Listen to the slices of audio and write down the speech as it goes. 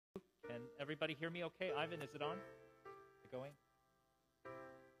everybody hear me okay? Ivan, is it on? Is it going?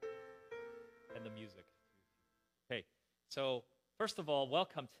 And the music. Okay, so first of all,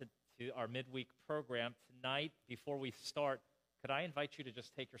 welcome to our midweek program. Tonight, before we start, could I invite you to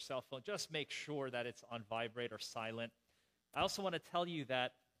just take your cell phone, just make sure that it's on vibrate or silent. I also want to tell you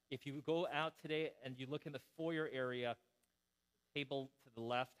that if you go out today and you look in the foyer area, the table to the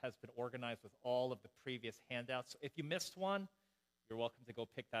left has been organized with all of the previous handouts. So if you missed one, you're welcome to go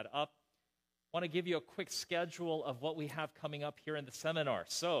pick that up. I want to give you a quick schedule of what we have coming up here in the seminar.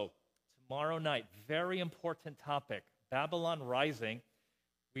 So tomorrow night, very important topic, Babylon Rising.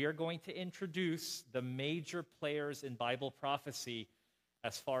 We are going to introduce the major players in Bible prophecy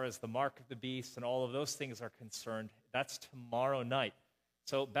as far as the mark of the beast and all of those things are concerned. That's tomorrow night.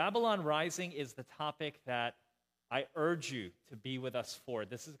 So Babylon Rising is the topic that I urge you to be with us for.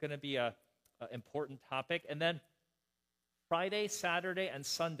 This is going to be an important topic. And then Friday, Saturday, and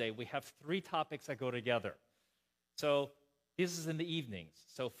Sunday, we have 3 topics that go together. So this is in the evenings.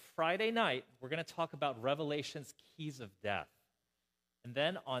 So Friday night, we're going to talk about Revelation's keys of death. And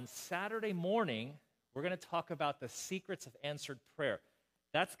then on Saturday morning, we're going to talk about the secrets of answered prayer.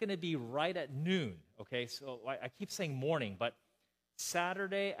 That's going to be right at noon, okay? So I keep saying morning, but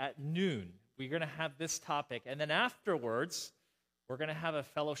Saturday at noon, we're going to have this topic. And then afterwards, we're going to have a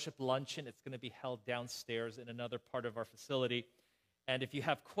fellowship luncheon. It's going to be held downstairs in another part of our facility. And if you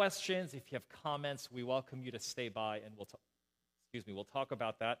have questions, if you have comments, we welcome you to stay by, and we'll talk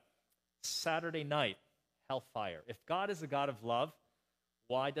about that. Saturday night, hellfire. If God is a God of love,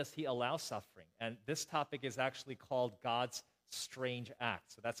 why does he allow suffering? And this topic is actually called God's strange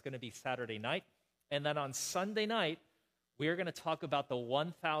act. So that's going to be Saturday night. And then on Sunday night, we're going to talk about the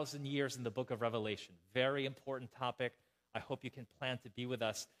 1,000 years in the book of Revelation. Very important topic. I hope you can plan to be with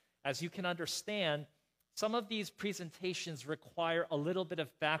us. As you can understand, some of these presentations require a little bit of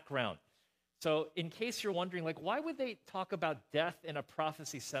background. So in case you're wondering, why would they talk about death in a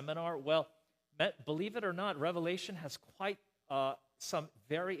prophecy seminar? Well, believe it or not, Revelation has quite some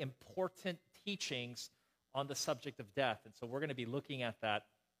very important teachings on the subject of death. And so we're going to be looking at that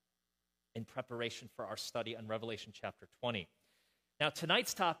in preparation for our study on Revelation chapter 20. Now,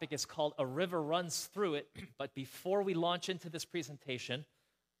 tonight's topic is called A River Runs Through It. But before we launch into this presentation,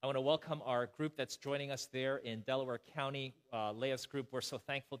 I want to welcome our group that's joining us there in Delaware County, Leah's group. We're so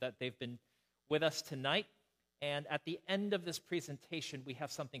thankful that they've been with us tonight. And at the end of this presentation, we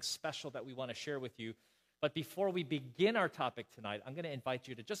have something special that we want to share with you. But before we begin our topic tonight, I'm going to invite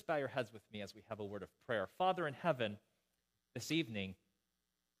you to just bow your heads with me as we have a word of prayer. Father in heaven, this evening,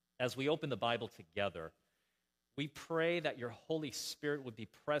 as we open the Bible together, we pray that your Holy Spirit would be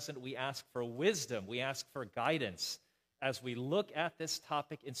present. We ask for wisdom. We ask for guidance as we look at this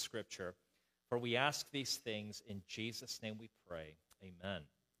topic in Scripture. For we ask these things in Jesus' name we pray. Amen.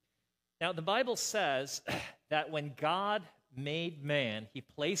 Now, the Bible says that when God made man, he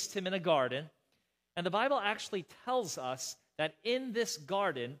placed him in a garden. And the Bible actually tells us that in this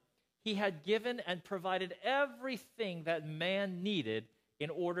garden, he had given and provided everything that man needed in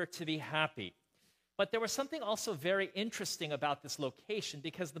order to be happy. But there was something also very interesting about this location,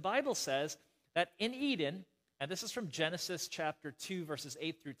 because the Bible says that in Eden, and this is from Genesis chapter 2, verses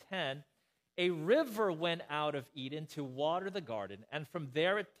 8 through 10, a river went out of Eden to water the garden, and from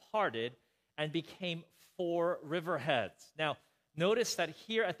there it parted and became 4 riverheads. Now, notice that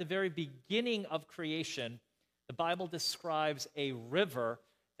here at the very beginning of creation, the Bible describes a river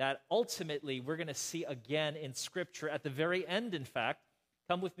that ultimately we're going to see again in Scripture at the very end, in fact.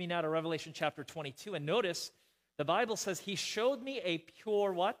 Come with me now to Revelation chapter 22, and notice the Bible says, he showed me a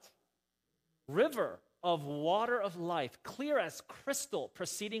pure what? River of water of life, clear as crystal,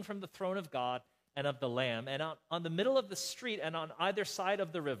 proceeding from the throne of God and of the Lamb. And on the middle of the street and on either side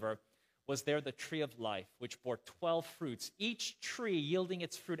of the river was there the tree of life, which bore 12 fruits, each tree yielding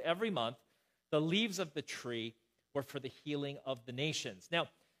its fruit every month. The leaves of the tree were for the healing of the nations. Now,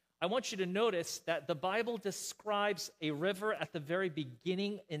 I want you to notice that the Bible describes a river at the very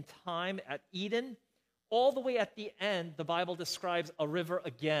beginning in time at Eden. All the way at the end, the Bible describes a river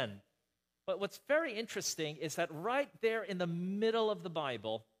again. But what's very interesting is that right there in the middle of the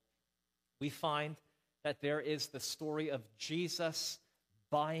Bible, we find that there is the story of Jesus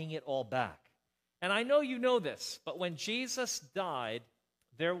buying it all back. And I know you know this, but when Jesus died,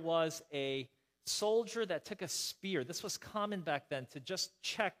 there was a soldier that took a spear. This was common back then, to just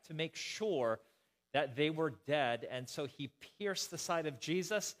check to make sure that they were dead. And so he pierced the side of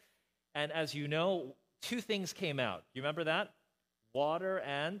Jesus. And as you know, 2 things came out. You remember that? Water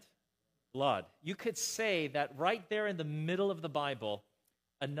and blood. You could say that right there in the middle of the Bible,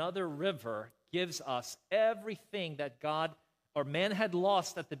 another river gives us everything that God or man had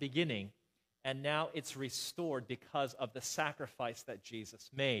lost at the beginning. and now it's restored because of the sacrifice that Jesus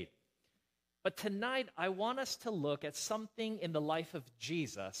made. But tonight, I want us to look at something in the life of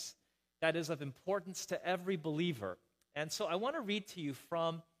Jesus that is of importance to every believer. And so I want to read to you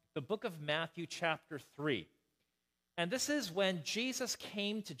from the book of Matthew, chapter 3. And this is when Jesus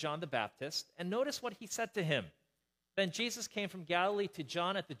came to John the Baptist, and notice what he said to him. Then Jesus came from Galilee to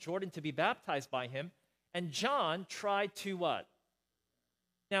John at the Jordan to be baptized by him, and John tried to what?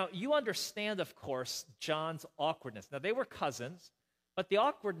 Now, you understand, of course, John's awkwardness. Now, they were cousins, but the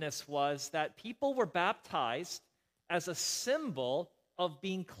awkwardness was that people were baptized as a symbol of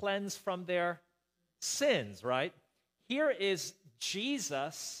being cleansed from their sins, right? Here is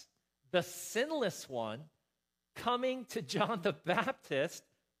Jesus, the sinless one, coming to John the Baptist,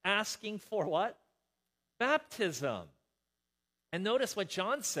 asking for what? Baptism. And notice what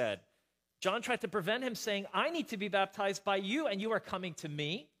John said. John tried to prevent him, saying, I need to be baptized by you, and you are coming to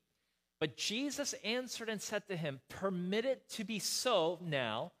me. But Jesus answered and said to him, permit it to be so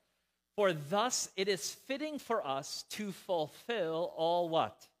now, for thus it is fitting for us to fulfill all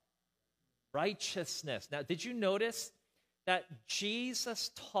what? Righteousness. Now, did you notice that Jesus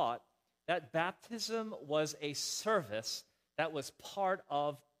taught that baptism was a service that was part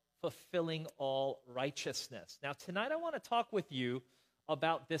of fulfilling all righteousness? Now, tonight I want to talk with you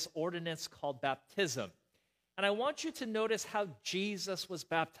about this ordinance called baptism. And I want you to notice how Jesus was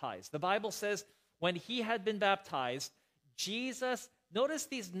baptized. The Bible says when he had been baptized, Jesus, notice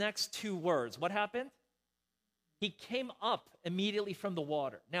these next two words. What happened? He came up immediately from the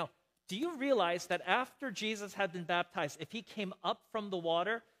water. Now, do you realize that after Jesus had been baptized, if he came up from the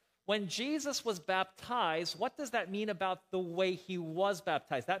water, when Jesus was baptized, what does that mean about the way he was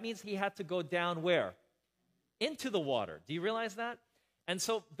baptized? That means he had to go down where? Into the water. Do you realize that? And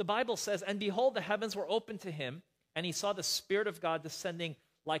so the Bible says, and behold, the heavens were opened to him, and he saw the Spirit of God descending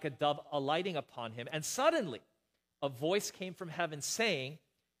like a dove, alighting upon him. And suddenly a voice came from heaven saying,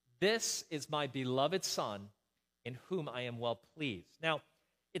 this is my beloved Son, in whom I am well pleased. Now,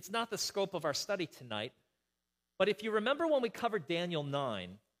 it's not the scope of our study tonight, but if you remember when we covered Daniel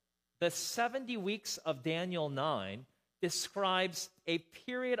 9, the 70 weeks of Daniel 9 describes a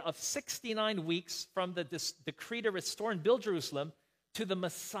period of 69 weeks from the decree to restore and build Jerusalem to the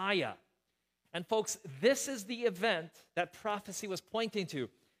Messiah. And folks, this is the event that prophecy was pointing to.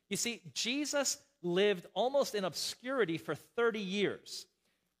 You see, Jesus lived almost in obscurity for 30 years.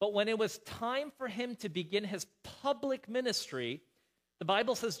 But when it was time for him to begin his public ministry, the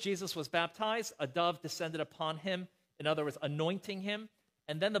Bible says Jesus was baptized, a dove descended upon him, in other words, anointing him.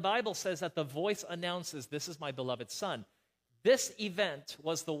 And then the Bible says that the voice announces, this is my beloved Son. This event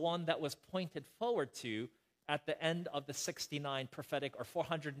was the one that was pointed forward to at the end of the 69 prophetic or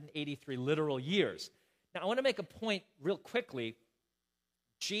 483 literal years. Now, I want to make a point real quickly.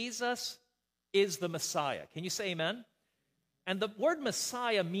 Jesus is the Messiah. Can you say amen? And the word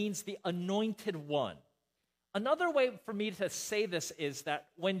Messiah means the anointed one. Another way for me to say this is that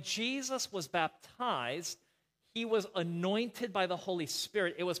when Jesus was baptized, he was anointed by the Holy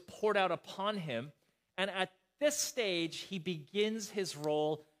Spirit. It was poured out upon him. And at this stage, he begins his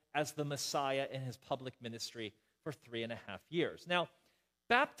role as the Messiah in his public ministry for 3.5 years. Now,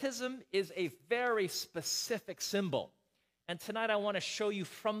 baptism is a very specific symbol. And tonight I want to show you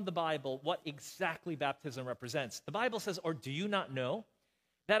from the Bible what exactly baptism represents. The Bible says, or do you not know,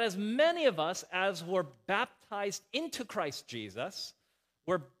 that as many of us as were baptized into Christ Jesus,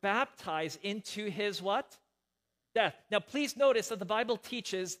 were baptized into his what? Death. Now, please notice that the Bible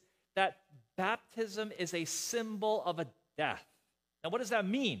teaches that baptism is a symbol of a death. Now, what does that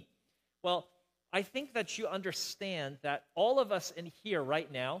mean? Well, I think that you understand that all of us in here right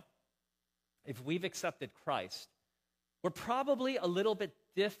now, if we've accepted Christ, we're probably a little bit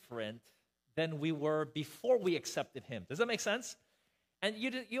different than we were before we accepted him. Does that make sense? And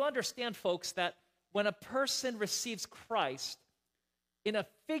you understand, folks, that when a person receives Christ, in a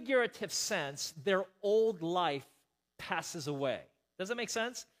figurative sense, their old life passes away. Does that make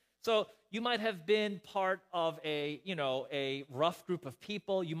sense? So you might have been part of a rough group of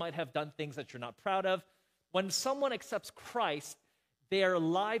people. You might have done things that you're not proud of. When someone accepts Christ, their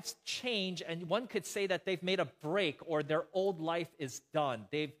lives change, and one could say that they've made a break or their old life is done.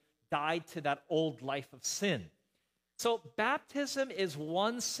 They've died to that old life of sin. So baptism is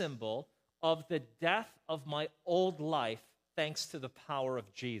one symbol of the death of my old life thanks to the power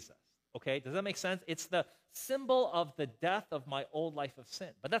of Jesus. Okay, does that make sense? It's the symbol of the death of my old life of sin.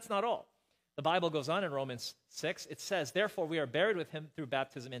 But that's not all. The Bible goes on in Romans 6. It says, therefore we are buried with him through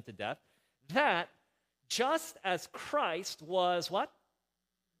baptism into death, that just as Christ was what?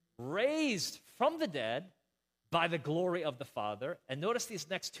 Raised from the dead by the glory of the Father. And notice these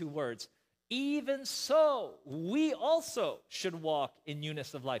next two words, even so, we also should walk in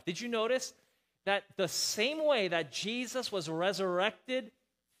newness of life. Did you notice that the same way that Jesus was resurrected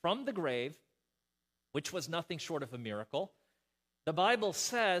from the grave, which was nothing short of a miracle, the Bible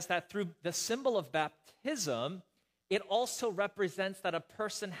says that through the symbol of baptism, it also represents that a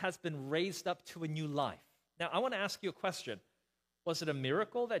person has been raised up to a new life. Now, I want to ask you a question. Was it a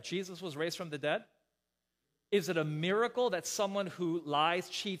miracle that Jesus was raised from the dead? Is it a miracle that someone who lies,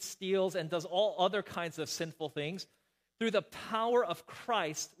 cheats, steals, and does all other kinds of sinful things, through the power of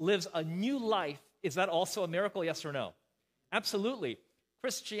Christ, lives a new life? Is that also a miracle, yes or no? Absolutely.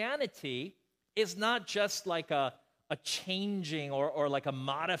 Christianity is not just like a changing or like a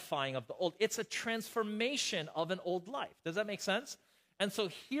modifying of the old. It's a transformation of an old life. Does that make sense? And so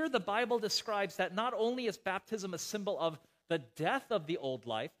here the Bible describes that not only is baptism a symbol of the death of the old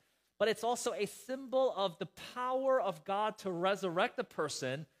life, but it's also a symbol of the power of God to resurrect a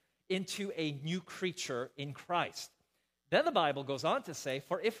person into a new creature in Christ. Then the Bible goes on to say,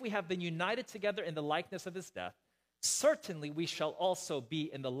 for if we have been united together in the likeness of his death, certainly we shall also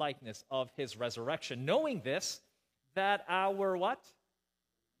be in the likeness of his resurrection. Knowing this, that our what?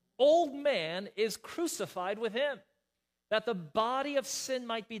 Old man is crucified with him, that the body of sin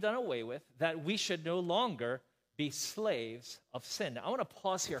might be done away with, that we should no longer be slaves of sin. Now, I want to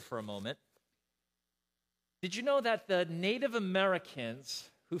pause here for a moment. Did you know that the Native Americans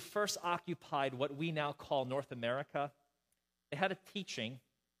who first occupied what we now call North America, they had a teaching,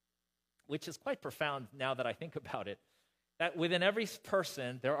 which is quite profound now that I think about it, that within every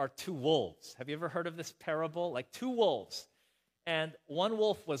person there are two wolves. Have you ever heard of this parable? Like two wolves. And one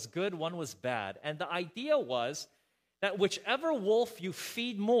wolf was good, one was bad. And the idea was that whichever wolf you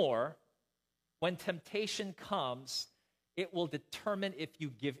feed more, when temptation comes, it will determine if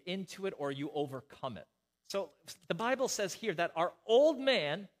you give into it or you overcome it. So the Bible says here that our old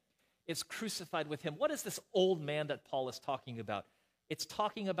man is crucified with him. What is this old man that Paul is talking about? It's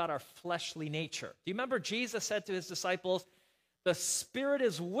talking about our fleshly nature. Do you remember Jesus said to his disciples, the spirit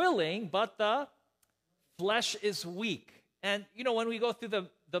is willing, but the flesh is weak. And, you know, when we go through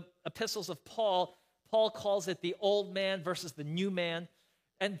the epistles of Paul, Paul calls it the old man versus the new man.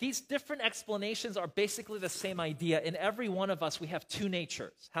 And these different explanations are basically the same idea. In every one of us, we have two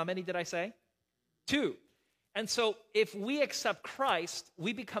natures. How many did I say? Two. And so if we accept Christ,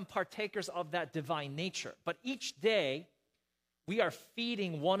 we become partakers of that divine nature. But each day, we are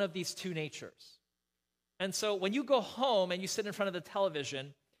feeding one of these two natures. And so when you go home and you sit in front of the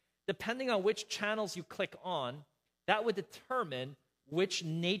television, depending on which channels you click on, that would determine which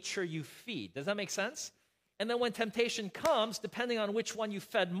nature you feed. Does that make sense? And then when temptation comes, depending on which one you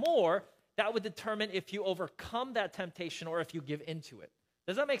fed more, that would determine if you overcome that temptation or if you give into it.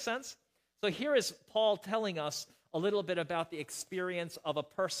 Does that make sense? So here is Paul telling us a little bit about the experience of a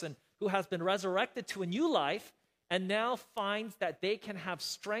person who has been resurrected to a new life and now finds that they can have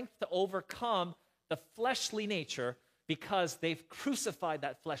strength to overcome the fleshly nature because they've crucified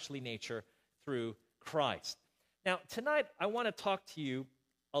that fleshly nature through Christ. Now, tonight, I want to talk to you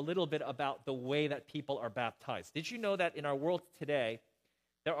a little bit about the way that people are baptized. Did you know that in our world today,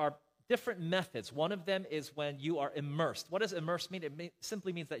 there are different methods? One of them is when you are immersed. What does immersed mean? It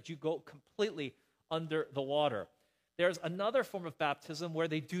simply means that you go completely under the water. There's another form of baptism where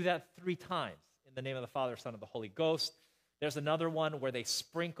they do that 3 times in the name of the Father, Son, and the Holy Ghost. There's another one where they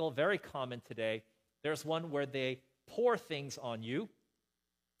sprinkle, very common today. There's one where they pour things on you.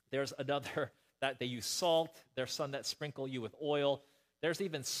 There's another that they use salt. There's some that sprinkle you with oil. There's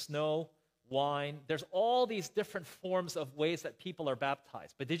even snow, wine. There's all these different forms of ways that people are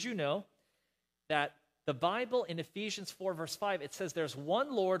baptized. But did you know that the Bible in Ephesians 4, verse 5, it says there's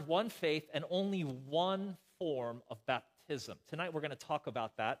one Lord, one faith, and only one form of baptism. Tonight we're going to talk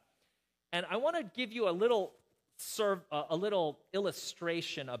about that. And I want to give you a little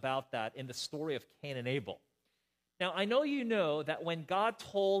illustration about that in the story of Cain and Abel. Now, I know you know that when God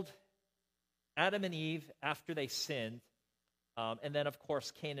told Adam and Eve after they sinned, and then, of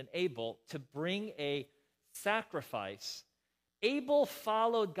course, Cain and Abel, to bring a sacrifice, Abel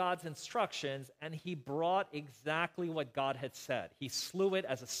followed God's instructions, and he brought exactly what God had said. He slew it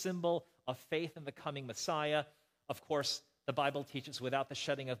as a symbol of faith in the coming Messiah. Of course, the Bible teaches without the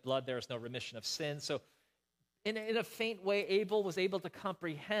shedding of blood, there is no remission of sin. So in a faint way, Abel was able to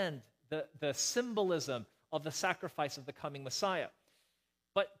comprehend the symbolism of the sacrifice of the coming Messiah.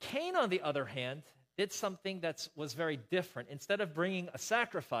 But Cain, on the other hand, did something that was very different. Instead of bringing a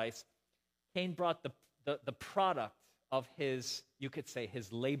sacrifice, Cain brought the product of his, you could say,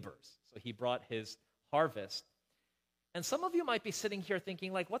 his labors. So he brought his harvest. And some of you might be sitting here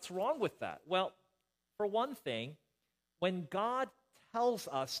thinking, like, what's wrong with that? Well, for one thing, when God tells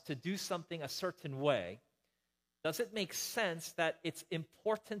us to do something a certain way, does it make sense that it's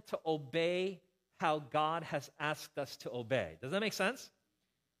important to obey how God has asked us to obey? Does that make sense?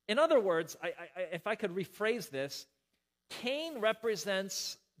 In other words, if I could rephrase this, Cain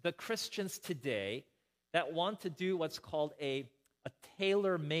represents the Christians today that want to do what's called a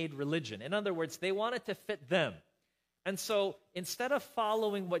tailor-made religion. In other words, they want it to fit them. And so instead of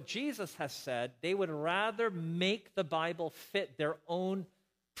following what Jesus has said, they would rather make the Bible fit their own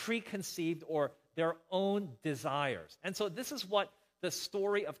preconceived or their own desires. And so this is what the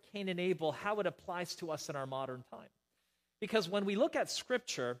story of Cain and Abel, how it applies to us in our modern time. Because when we look at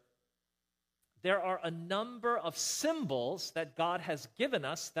Scripture, there are a number of symbols that God has given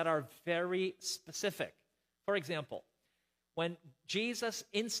us that are very specific. For example, when Jesus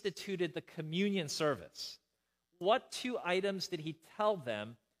instituted the communion service, what two items did he tell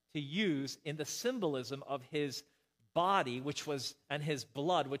them to use in the symbolism of his body, which was, and his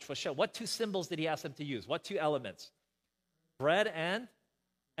blood, which was shed? What two symbols did he ask them to use? What two elements? Bread and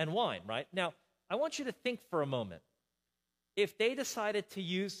wine, right? Now, I want you to think for a moment. If they decided to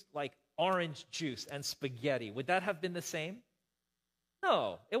use like orange juice and spaghetti, would that have been the same?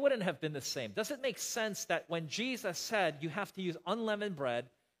 No, it wouldn't have been the same. Does it make sense that when Jesus said you have to use unleavened bread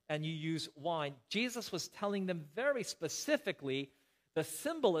and you use wine, Jesus was telling them very specifically the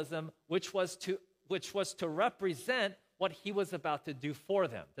symbolism which was to represent what he was about to do for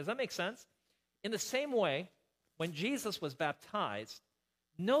them. Does that make sense? In the same way, when Jesus was baptized,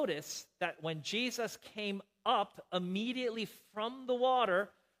 notice that when Jesus came up immediately from the water,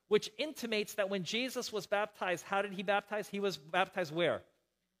 which intimates that when Jesus was baptized, how did he baptize? He was baptized where?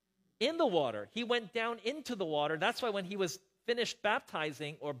 In the water. He went down into the water. That's why when he was finished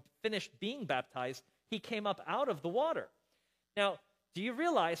baptizing or finished being baptized, he came up out of the water. Now, do you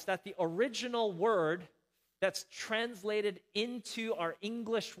realize that the original word that's translated into our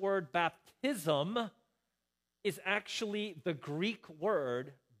English word baptism is actually the Greek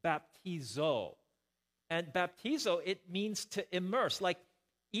word baptizo? And baptizo, it means to immerse. Like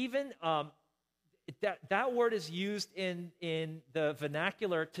even that word is used in the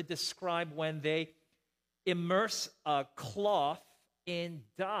vernacular to describe when they immerse a cloth in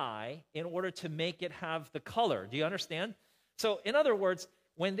dye in order to make it have the color. Do you understand? So in other words,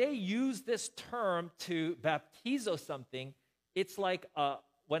 when they use this term to baptizo something, it's like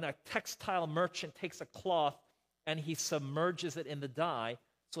when a textile merchant takes a cloth and he submerges it in the dye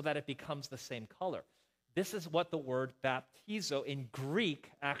so that it becomes the same color. This is what the word baptizo in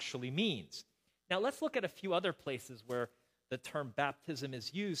Greek actually means. Now let's look at a few other places where the term baptism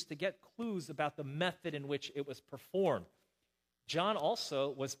is used to get clues about the method in which it was performed. John also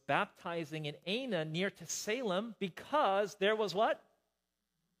was baptizing in Cana near to Salem because there was what?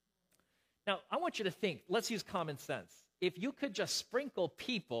 Now, I want you to think, let's use common sense. If you could just sprinkle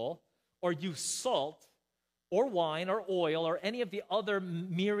people or use salt or wine or oil or any of the other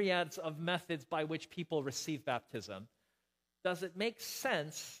myriads of methods by which people receive baptism, does it make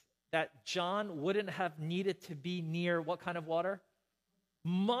sense that John wouldn't have needed to be near what kind of water?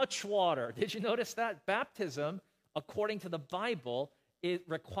 Much water. Did you notice that? Baptism, according to the Bible, it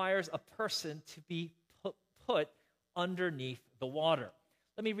requires a person to be put underneath the water.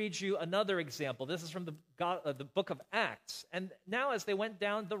 Let me read you another example. This is from the book of Acts. And now as they went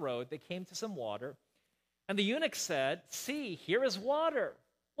down the road, they came to some water. And the eunuch said, "See, here is water.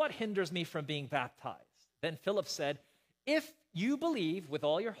 What hinders me from being baptized?" Then Philip said, "If you believe with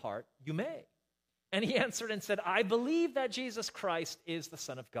all your heart, you may." And he answered and said, "I believe that Jesus Christ is the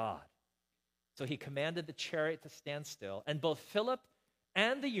Son of God." So he commanded the chariot to stand still. And both Philip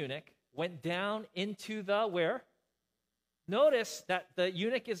and the eunuch went down into the where? Notice that the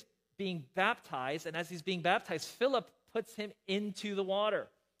eunuch is being baptized. And as he's being baptized, Philip puts him into the water.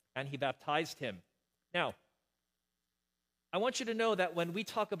 And he baptized him. Now, I want you to know that when we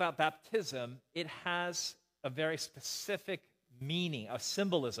talk about baptism, it has a very specific meaning, a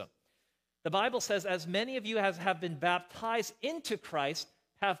symbolism. The Bible says, as many of you as have been baptized into Christ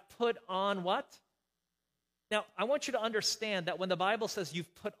have put on what? Now, I want you to understand that when the Bible says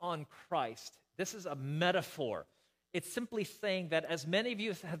you've put on Christ, this is a metaphor. It's simply saying that as many of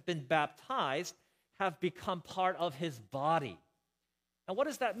you as have been baptized have become part of his body. Now, what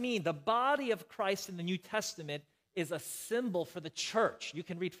does that mean? The body of Christ in the New Testament is a symbol for the church. You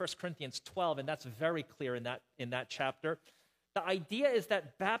can read 1 Corinthians 12, and that's very clear in that chapter. The idea is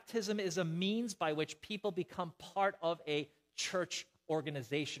that baptism is a means by which people become part of a church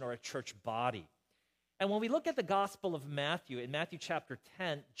organization or a church body. And when we look at the Gospel of Matthew, in Matthew chapter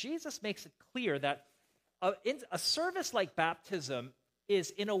 10, Jesus makes it clear that a service like baptism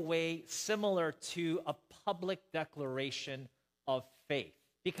is in a way similar to a public declaration of faith.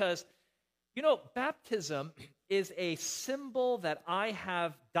 Because, baptism is a symbol that I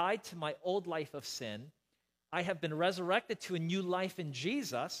have died to my old life of sin. I have been resurrected to a new life in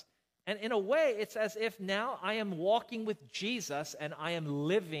Jesus. And in a way, it's as if now I am walking with Jesus and I am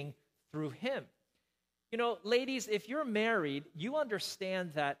living through him. Ladies, if you're married, you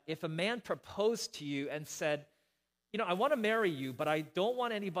understand that if a man proposed to you and said, I want to marry you, but I don't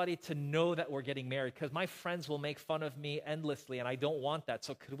want anybody to know that we're getting married because my friends will make fun of me endlessly and I don't want that.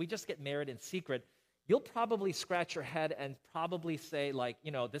 So could we just get married in secret? You'll probably scratch your head and probably say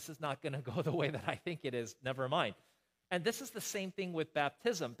this is not going to go the way that I think it is. Never mind. And this is the same thing with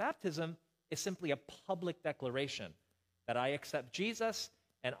baptism. Baptism is simply a public declaration that I accept Jesus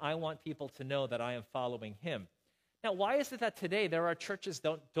and I want people to know that I am following him. Now, why is it that today there are churches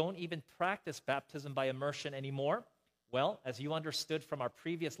that don't even practice baptism by immersion anymore? Well, as you understood from our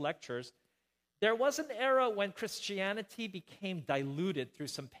previous lectures, there was an era when Christianity became diluted through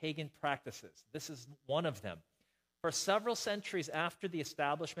some pagan practices. This is one of them. For several centuries after the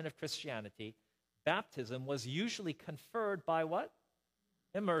establishment of Christianity, baptism was usually conferred by what?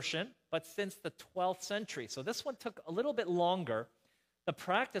 Immersion, but since the 12th century. So this one took a little bit longer. The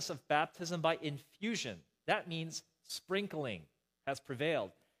practice of baptism by infusion, that means sprinkling, has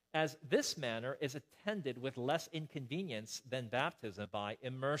prevailed, as this manner is attended with less inconvenience than baptism by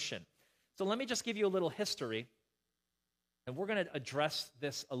immersion. So let me just give you a little history, and we're going to address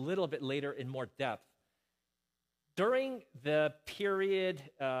this a little bit later in more depth. During the period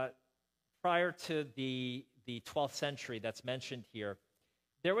prior to the 12th century that's mentioned here,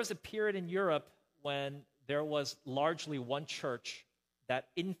 there was a period in Europe when there was largely one church that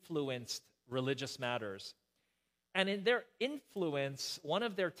influenced religious matters. And in their influence, one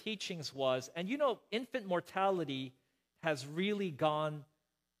of their teachings was, and infant mortality has really gone,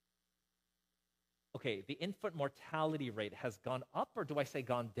 the infant mortality rate has gone up, or do I say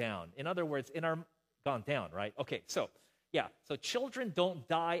gone down? In other words, gone down, right? So children don't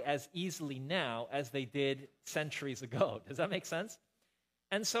die as easily now as they did centuries ago. Does that make sense?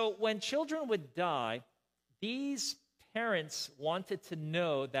 And so when children would die, these parents wanted to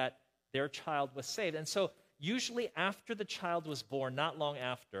know that their child was saved. And so usually after the child was born, not long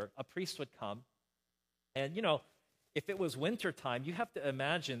after, a priest would come. And, if it was wintertime, you have to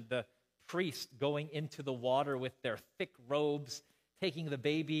imagine the priest going into the water with their thick robes, taking the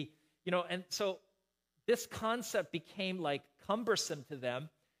baby, and so this concept became cumbersome to them.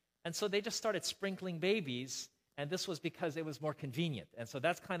 And so they just started sprinkling babies, and this was because it was more convenient. And so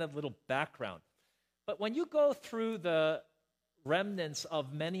that's kind of little background. But when you go through the remnants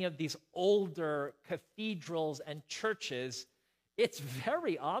of many of these older cathedrals and churches, it's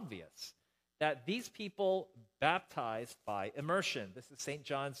very obvious that these people baptized by immersion. This is St.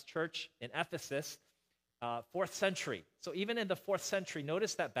 John's Church in Ephesus, 4th century. So even in the 4th century,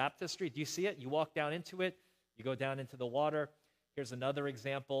 notice that baptistry. Do you see it? You walk down into it. You go down into the water. Here's another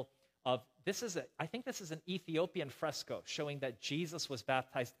example of I think this is an Ethiopian fresco showing that Jesus was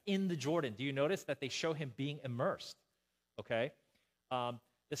baptized in the Jordan. Do you notice that they show him being immersed? Okay.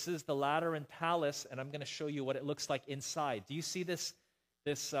 This is the Lateran Palace, and I'm going to show you what it looks like inside. Do you see this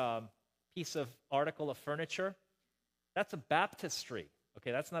piece of article of furniture? That's a baptistry.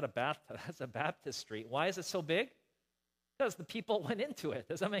 Okay, that's not a bathtub. That's a baptistry. Why is it so big? Because the people went into it.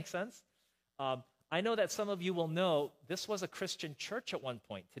 Does that make sense? I know that some of you will know this was a Christian church at one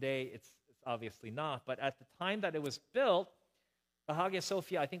point. Today, it's obviously not. But at the time that it was built, the Hagia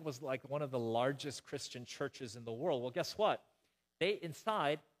Sophia, I think, was one of the largest Christian churches in the world. Well, guess what? They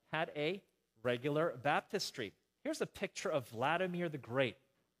inside had a regular baptistry. Here's a picture of Vladimir the Great,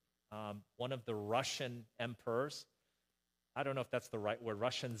 one of the Russian emperors. I don't know if that's the right word.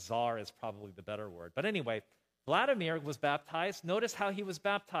 Russian czar is probably the better word. But anyway, Vladimir was baptized. Notice how he was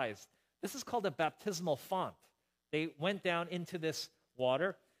baptized. This is called a baptismal font. They went down into this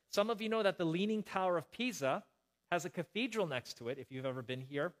water. Some of you know that the Leaning Tower of Pisa has a cathedral next to it, if you've ever been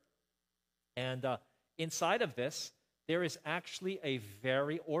here. And inside of this, there is actually a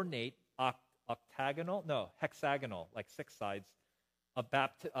very ornate hexagonal, like 6 sides, a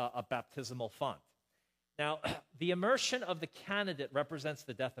baptismal font. Now, the immersion of the candidate represents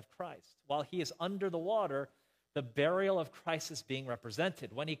the death of Christ. While he is under the water, the burial of Christ is being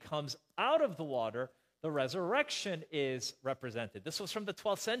represented. When he comes out of the water, the resurrection is represented. This was from the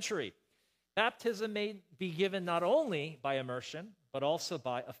 12th century. Baptism may be given not only by immersion, but also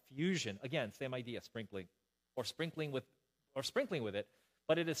by effusion. Again, same idea, sprinkling with it.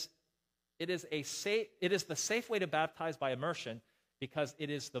 But it is the safe way to baptize by immersion because it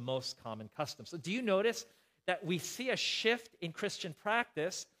is the most common custom. So do you notice that we see a shift in Christian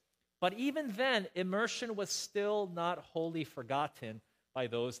practice But even then, immersion was still not wholly forgotten by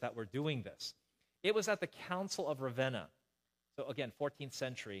those that were doing this. It was at the Council of Ravenna, so again, 14th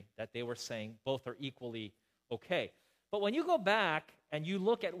century, that they were saying both are equally okay. But when you go back and you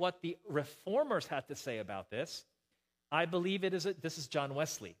look at what the reformers had to say about this, I believe this is John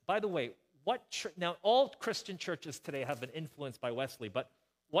Wesley. By the way, now all Christian churches today have been influenced by Wesley, but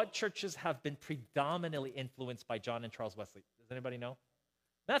what churches have been predominantly influenced by John and Charles Wesley? Does anybody know?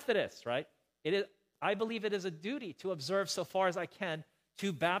 Methodists, right? I believe it is a duty to observe so far as I can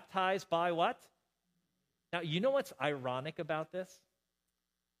to baptize by what? Now, you know what's ironic about this?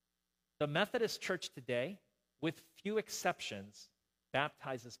 The Methodist Church today, with few exceptions,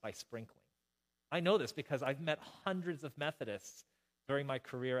 baptizes by sprinkling. I know this because I've met hundreds of Methodists during my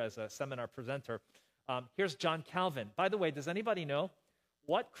career as a seminar presenter. Here's John Calvin. By the way, does anybody know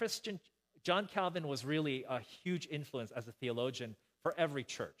John Calvin was really a huge influence as a theologian for every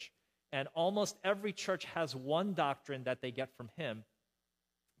church. And almost every church has one doctrine that they get from him.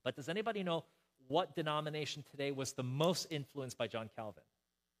 But does anybody know what denomination today was the most influenced by John Calvin?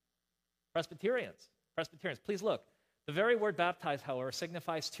 Presbyterians. Presbyterians. Please look. The very word baptize, however,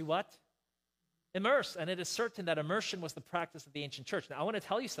 signifies to what? Immerse. And it is certain that immersion was the practice of the ancient church. Now, I want to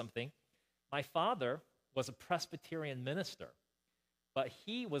tell you something. My father was a Presbyterian minister, but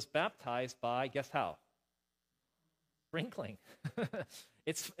he was baptized by, guess how? Sprinkling.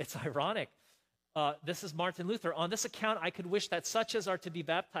 It's ironic. This is Martin Luther. On this account, I could wish that such as are to be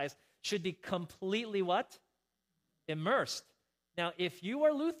baptized should be completely what? Immersed. Now, if you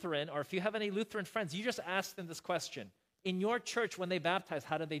are Lutheran, or if you have any Lutheran friends, you just ask them this question. In your church, when they baptize,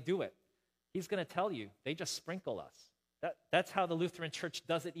 how do they do it? He's going to tell you, they just sprinkle us. That's how the Lutheran Church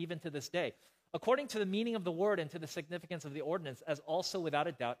does it even to this day. According to the meaning of the word and to the significance of the ordinance, as also without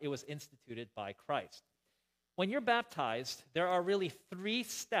a doubt, it was instituted by Christ. When you're baptized, there are really 3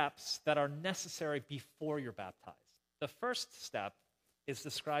 steps that are necessary before you're baptized. The first step is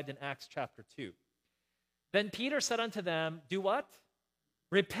described in Acts chapter 2. Then Peter said unto them, do what?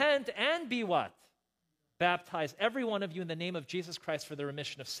 Repent and be what? Baptize every one of you in the name of Jesus Christ for the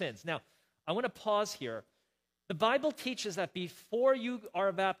remission of sins. Now, I want to pause here. The Bible teaches that before you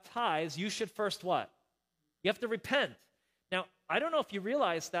are baptized, you should first what? You have to repent. Now, I don't know if you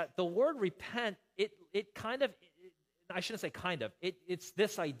realize that the word repent, I shouldn't say kind of, it's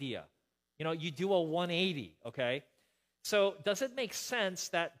this idea. You know, you do a 180, okay? So does it make sense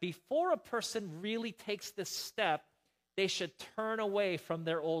that before a person really takes this step, they should turn away from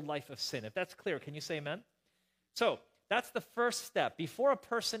their old life of sin? If that's clear, can you say amen? So that's the first step. Before a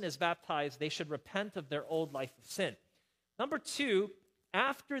person is baptized, they should repent of their old life of sin. Number 2,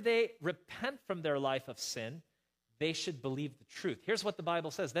 after they repent from their life of sin, they should believe the truth. Here's what the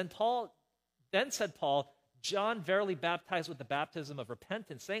Bible says. Then said Paul, John verily baptized with the baptism of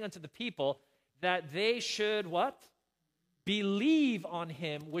repentance, saying unto the people that they should what? Believe on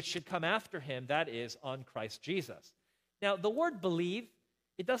him which should come after him, that is, on Christ Jesus. Now, the word believe,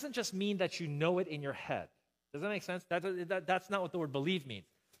 it doesn't just mean that you know it in your head. Does that make sense? That's not what the word believe means.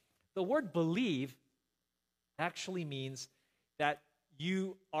 The word believe actually means that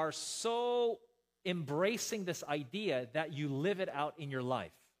you are so embracing this idea that you live it out in your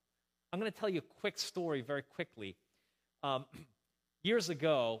life. I'm going to tell you a quick story very quickly. Years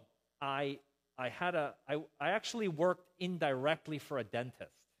ago, I actually worked indirectly for a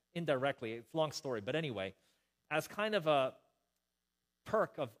dentist. Indirectly, it's a long story, but anyway, as kind of a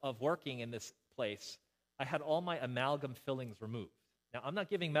perk of working in this place, I had all my amalgam fillings removed. Now, I'm not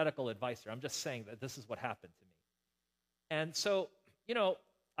giving medical advice here. I'm just saying that this is what happened to me. And so, you know,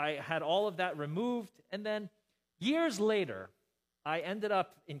 I had all of that removed, and then years later, I ended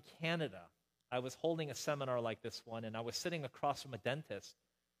up in Canada. I was holding a seminar like this one, and I was sitting across from a dentist.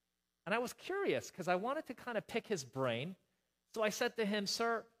 And I was curious because I wanted to kind of pick his brain. So I said to him,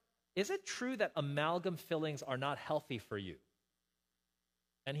 sir, is it true that amalgam fillings are not healthy for you?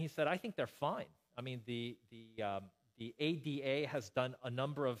 And he said, I think they're fine. I mean, the ADA has done a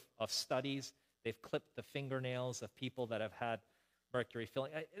number of studies. They've clipped the fingernails of people that have had mercury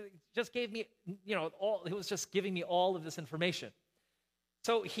filling. It just gave me, you know, it was just giving me all of this information.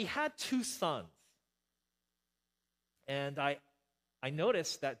 So he had 2 sons. And I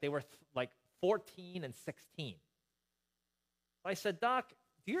noticed that they were like 14 and 16. I said, Doc,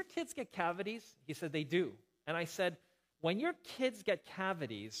 do your kids get cavities? He said, they do. And I said, when your kids get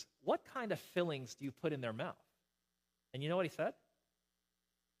cavities, what kind of fillings do you put in their mouth? And you know what he said?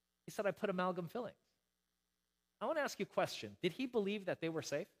 He said, I put amalgam fillings. I want to ask you a question. Did he believe that they were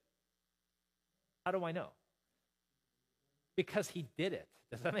safe? How do I know? Because he did it.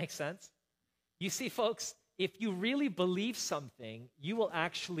 Does that make sense? You see, folks, if you really believe something, you will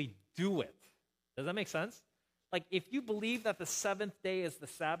actually do it. Does that make sense? Like, if you believe that the seventh day is the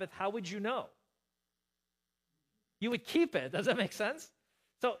Sabbath, how would you know? You would keep it. Does that make sense?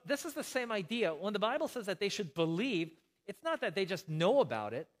 So this is the same idea. When the Bible says that they should believe, it's not that they just know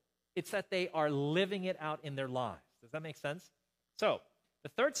about it. It's that they are living it out in their lives. Does that make sense? So the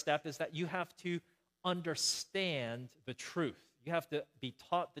third step is that you have to understand the truth. You have to be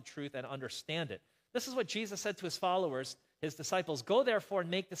taught the truth and understand it. This is what Jesus said to his followers, his disciples. Go therefore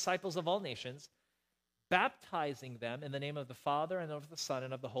and make disciples of all nations, baptizing them in the name of the Father and of the Son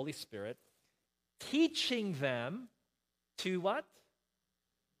and of the Holy Spirit, teaching them to what?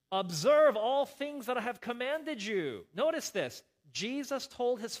 Observe all things that I have commanded you. Notice this. Jesus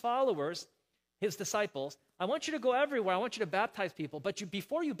told his followers, his disciples, I want you to go everywhere. I want you to baptize people. But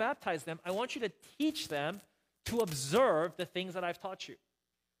before you baptize them, I want you to teach them to observe the things that I've taught you.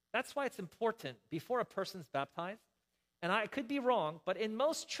 That's why it's important before a person's baptized. And I could be wrong, but in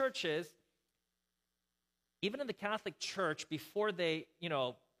most churches, even in the Catholic Church, before they,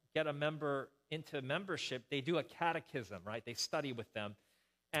 get a member into membership, they do a catechism, right? They study with them.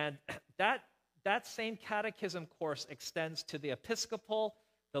 And that same catechism course extends to the Episcopal,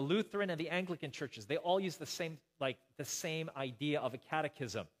 the Lutheran, and the Anglican churches. They all use the same idea of a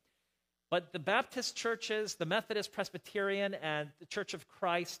catechism. But the Baptist churches, the Methodist, Presbyterian, and the Church of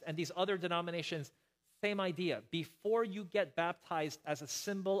Christ, and these other denominations, same idea. Before you get baptized as a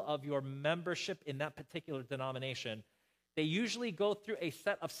symbol of your membership in that particular denomination, they usually go through a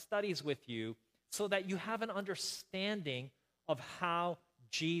set of studies with you so that you have an understanding of how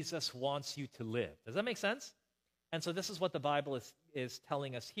Jesus wants you to live. Does that make sense? And so this is what the Bible is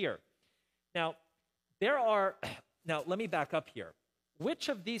telling us here. Now, let me back up here. Which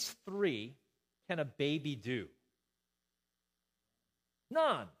of these three can a baby do?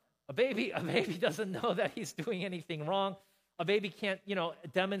 None. A baby doesn't know that he's doing anything wrong. A baby can't,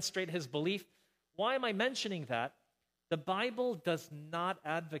 demonstrate his belief. Why am I mentioning that? The Bible does not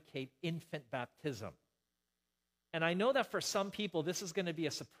advocate infant baptism. And I know that for some people, this is going to be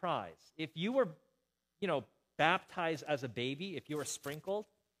a surprise. If you were, baptized as a baby, if you were sprinkled,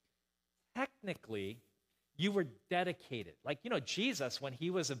 technically, you were dedicated. Like, Jesus, when he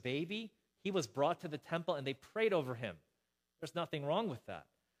was a baby, he was brought to the temple and they prayed over him. There's nothing wrong with that.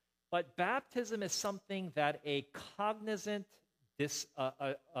 But baptism is something that a cognizant,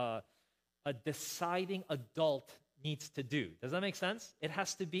 a deciding adult needs to do. Does that make sense? It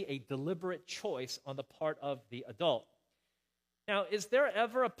has to be a deliberate choice on the part of the adult. Now, is there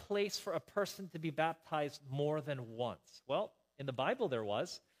ever a place for a person to be baptized more than once? Well, in the Bible there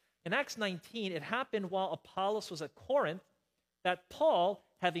was. In Acts 19, it happened while Apollos was at Corinth that Paul,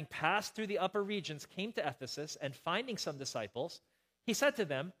 having passed through the upper regions, came to Ephesus, and finding some disciples, he said to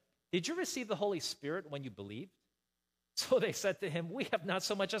them, "Did you receive the Holy Spirit when you believed?" So they said to him, "We have not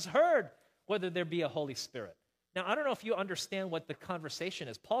so much as heard whether there be a Holy Spirit." Now, I don't know if you understand what the conversation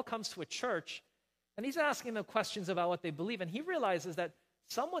is. Paul comes to a church, and he's asking them questions about what they believe, and he realizes that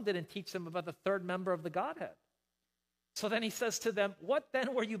someone didn't teach them about the third member of the Godhead. So then he says to them, "What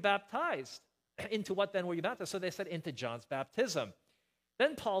then were you baptized? Into what then were you baptized?" So they said, "Into John's baptism."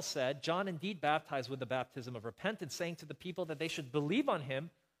 Then Paul said, "John indeed baptized with the baptism of repentance, saying to the people that they should believe on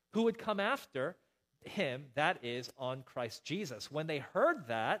him who would come after him, that is, on Christ Jesus." When they heard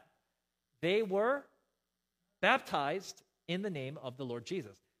that, they were baptized in the name of the Lord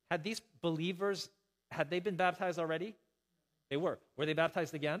Jesus. Had these believers, had they been baptized already? They were. Were they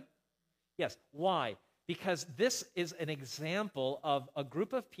baptized again? Yes. Why? Because this is an example of a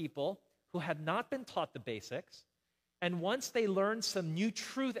group of people who had not been taught the basics, and once they learned some new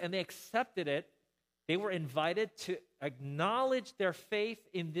truth and they accepted it, they were invited to acknowledge their faith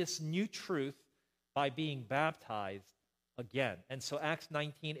in this new truth by being baptized again. And so Acts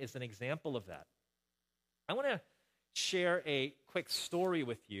 19 is an example of that. I want to share a quick story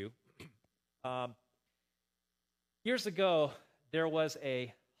with you. Years ago, there was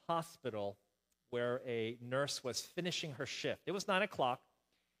a hospital where a nurse was finishing her shift. It was 9 o'clock,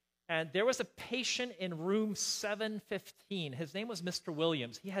 and there was a patient in room 715. His name was Mr.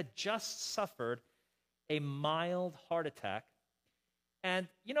 Williams. He had just suffered a mild heart attack. And,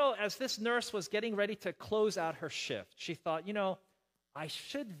 as this nurse was getting ready to close out her shift, she thought, I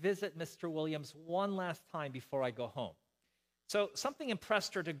should visit Mr. Williams one last time before I go home. So something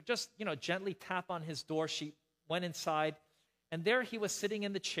impressed her to just, gently tap on his door. She went inside, and there he was sitting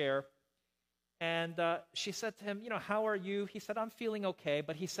in the chair. And she said to him, "How are you?" He said, "I'm feeling okay."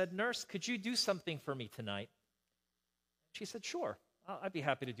 But he said, "Nurse, could you do something for me tonight?" She said, "Sure, I'd be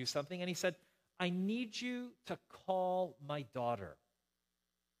happy to do something." And he said, "I need you to call my daughter.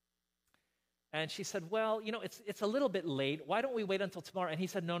 And she said, well, it's a little bit late. Why don't we wait until tomorrow? And he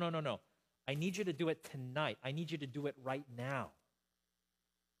said, no, no, no, no. I need you to do it tonight. I need you to do it right now.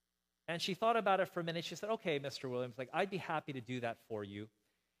 And she thought about it for a minute. She said, okay, Mr. Williams, I'd be happy to do that for you.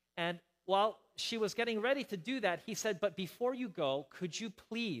 And while she was getting ready to do that, he said, but before you go, could you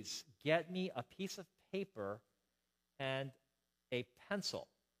please get me a piece of paper and a pencil?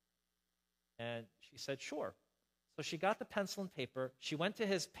 And she said, sure. So she got the pencil and paper. She went to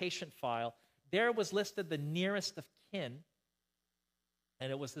his patient file. There was listed the nearest of kin,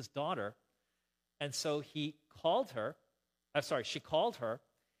 and it was his daughter. And so she called her,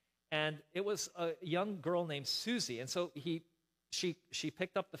 and it was a young girl named Susie. And so she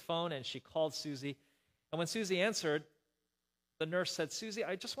picked up the phone and she called Susie. And when Susie answered, the nurse said, Susie,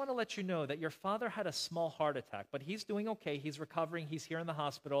 I just want to let you know that your father had a small heart attack, but he's doing okay. He's recovering. He's here in the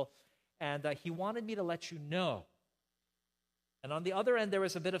hospital. And he wanted me to let you know. And on the other end, there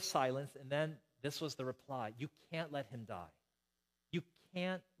was a bit of silence. And then this was the reply. You can't let him die. You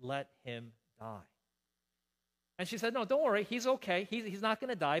can't let him die. And she said, no, don't worry. He's okay. He's not going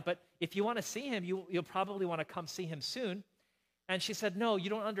to die. But if you want to see him, you'll probably want to come see him soon. And she said, no,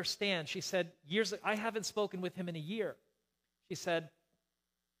 you don't understand. She said, I haven't spoken with him in a year. She said,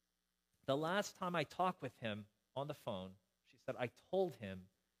 the last time I talked with him on the phone, she said, I told him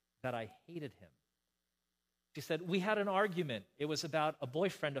that I hated him. She said, we had an argument. It was about a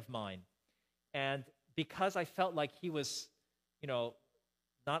boyfriend of mine. And because I felt like he was,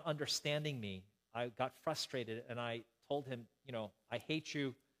 not understanding me, I got frustrated and I told him, I hate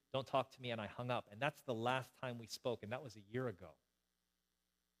you, don't talk to me, and I hung up. And that's the last time we spoke, and that was a year ago.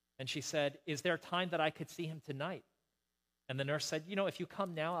 And she said, is there a time that I could see him tonight? And the nurse said, if you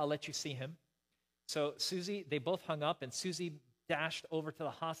come now, I'll let you see him. So Susie, they both hung up, and Susie dashed over to the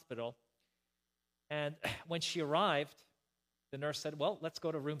hospital. And when she arrived, the nurse said, well, let's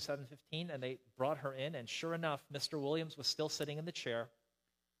go to room 715. And they brought her in, and sure enough, Mr. Williams was still sitting in the chair.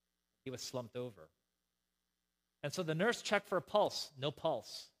 He was slumped over. And so the nurse checked for a pulse. No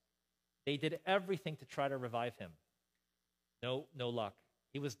pulse. They did everything to try to revive him. No luck.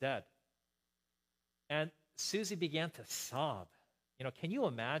 He was dead. And Susie began to sob. Can you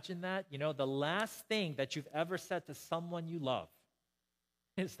imagine that? The last thing that you've ever said to someone you love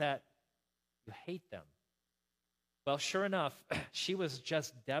is that you hate them. Well, sure enough, she was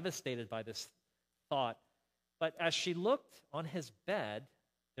just devastated by this thought. But as she looked on his bed,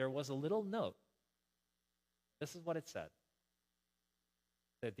 there was a little note. This is what it said.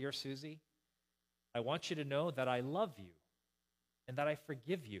 It said, Dear Susie, I want you to know that I love you and that I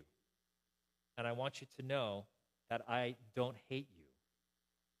forgive you. And I want you to know that I don't hate you.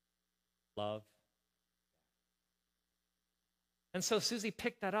 Love. And so Susie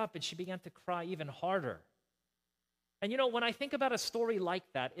picked that up and she began to cry even harder. And when I think about a story like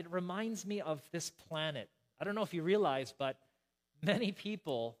that, it reminds me of this planet. I don't know if you realize, but many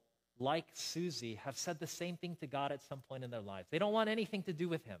people, like Susie, have said the same thing to God at some point in their lives. They don't want anything to do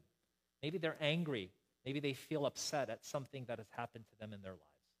with him. Maybe they're angry. Maybe they feel upset at something that has happened to them in their lives.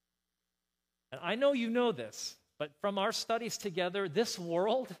 And I know you know this, but from our studies together, this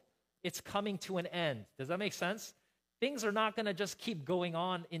world, it's coming to an end. Does that make sense? Things are not going to just keep going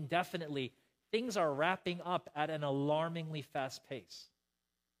on indefinitely. Things are wrapping up at an alarmingly fast pace.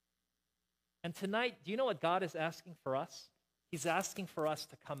 And tonight, do you know what God is asking for us? He's asking for us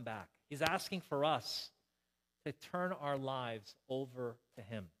to come back. He's asking for us to turn our lives over to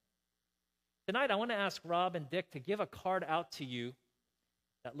him. Tonight, I want to ask Rob and Dick to give a card out to you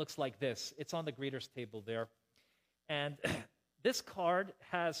that looks like this. It's on the greeters table there. And this card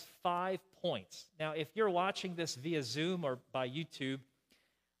has 5 points. Now, if you're watching this via Zoom or by YouTube,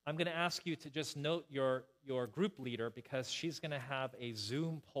 I'm going to ask you to just note your group leader because she's going to have a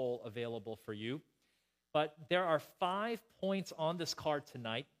Zoom poll available for you. But there are 5 points on this card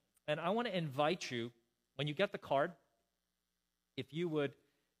tonight, and I want to invite you, when you get the card, if you would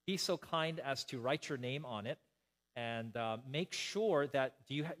be so kind as to write your name on it, and make sure that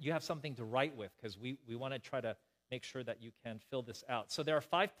you have something to write with, because we want to try to make sure that you can fill this out. So there are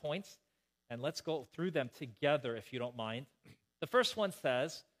 5 points, and let's go through them together if you don't mind. The first one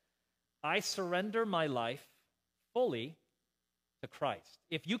says, I surrender my life fully to Christ.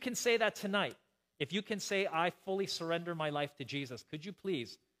 If you can say that tonight, if you can say, I fully surrender my life to Jesus, could you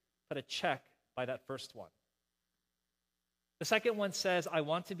please put a check by that first one? The second one says, I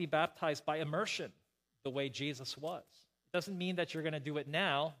want to be baptized by immersion the way Jesus was. It doesn't mean that you're going to do it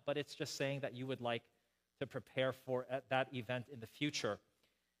now, but it's just saying that you would like to prepare for that event in the future.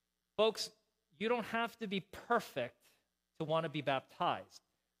 Folks, you don't have to be perfect to want to be baptized.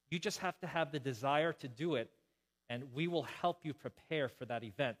 You just have to have the desire to do it, and we will help you prepare for that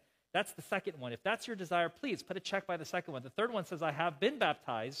event. That's the second one. If that's your desire, please put a check by the second one. The third one says, I have been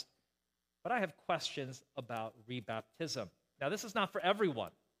baptized, but I have questions about rebaptism. Now, this is not for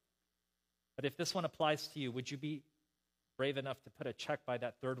everyone, but if this one applies to you, would you be brave enough to put a check by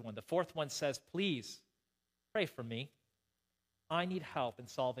that third one? The fourth one says, please pray for me. I need help in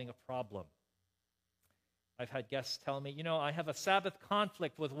solving a problem. I've had guests tell me, I have a Sabbath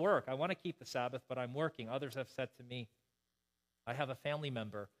conflict with work. I want to keep the Sabbath, but I'm working. Others have said to me, I have a family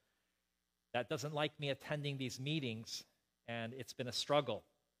member that doesn't like me attending these meetings, and it's been a struggle.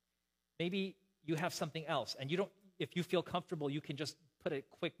 Maybe you have something else, and if you feel comfortable, you can just put a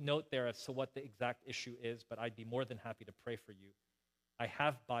quick note there as to what the exact issue is, but I'd be more than happy to pray for you. I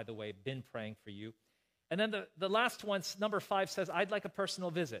have, by the way, been praying for you. And then the last one, number 5, says, I'd like a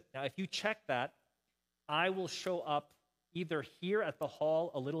personal visit. Now, if you check that, I will show up either here at the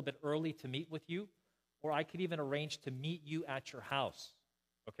hall a little bit early to meet with you, or I could even arrange to meet you at your house,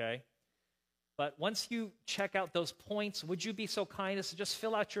 okay? But once you check out those points, would you be so kind as to just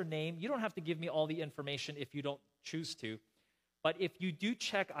fill out your name? You don't have to give me all the information if you don't choose to. But if you do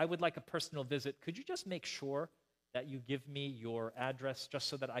check, I would like a personal visit, could you just make sure that you give me your address just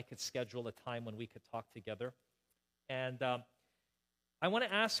so that I could schedule a time when we could talk together? And I want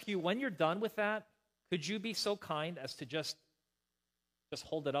to ask you, when you're done with that, could you be so kind as to just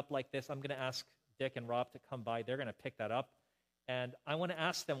hold it up like this? I'm going to ask Dick and Rob to come by. They're going to pick that up. And I want to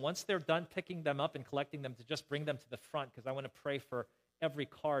ask them, once they're done picking them up and collecting them, to just bring them to the front, because I want to pray for every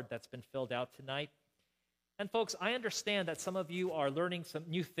card that's been filled out tonight. And folks, I understand that some of you are learning some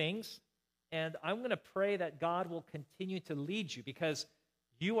new things, and I'm going to pray that God will continue to lead you, because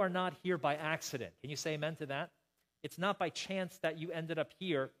you are not here by accident. Can you say amen to that? It's not by chance that you ended up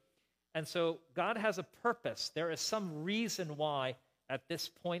here. And so God has a purpose. There is some reason why at this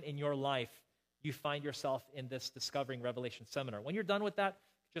point in your life you find yourself in this Discovering Revelation seminar. When you're done with that,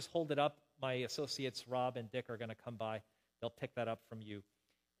 just hold it up. My associates, Rob and Dick, are going to come by. They'll pick that up from you.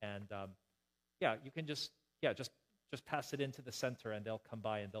 And you can just pass it into the center, and they'll come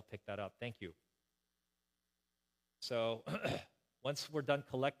by and they'll pick that up. Thank you. So once we're done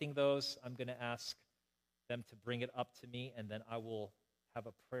collecting those, I'm going to ask them to bring it up to me, and then I will have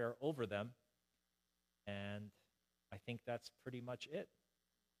a prayer over them. And I think that's pretty much it.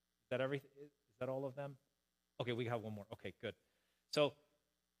 Is that everything? Is that all of them? Okay, we have one more. Okay, good. So,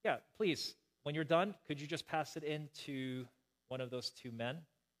 please, when you're done, could you just pass it in to one of those two men?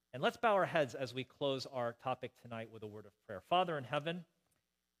 And let's bow our heads as we close our topic tonight with a word of prayer. Father in heaven,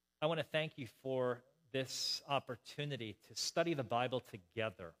 I want to thank you for this opportunity to study the Bible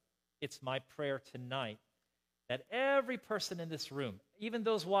together. It's my prayer tonight that every person in this room, even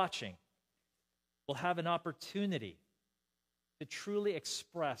those watching, will have an opportunity to truly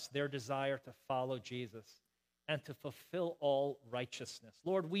express their desire to follow Jesus and to fulfill all righteousness.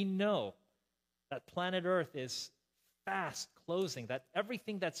 Lord, we know that planet Earth is fast closing, that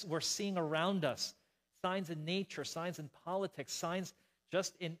everything that we're seeing around us, signs in nature, signs in politics, signs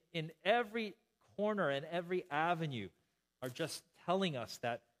just in every corner and every avenue, are just telling us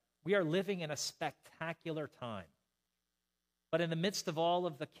that we are living in a spectacular time. But in the midst of all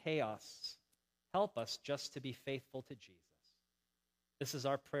of the chaos, help us just to be faithful to Jesus. This is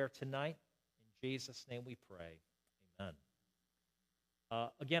our prayer tonight. In Jesus' name we pray. Amen.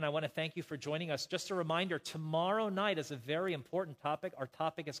 Again, I want to thank you for joining us. Just a reminder, tomorrow night is a very important topic. Our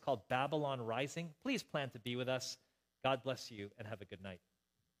topic is called Babylon Rising. Please plan to be with us. God bless you, and have a good night.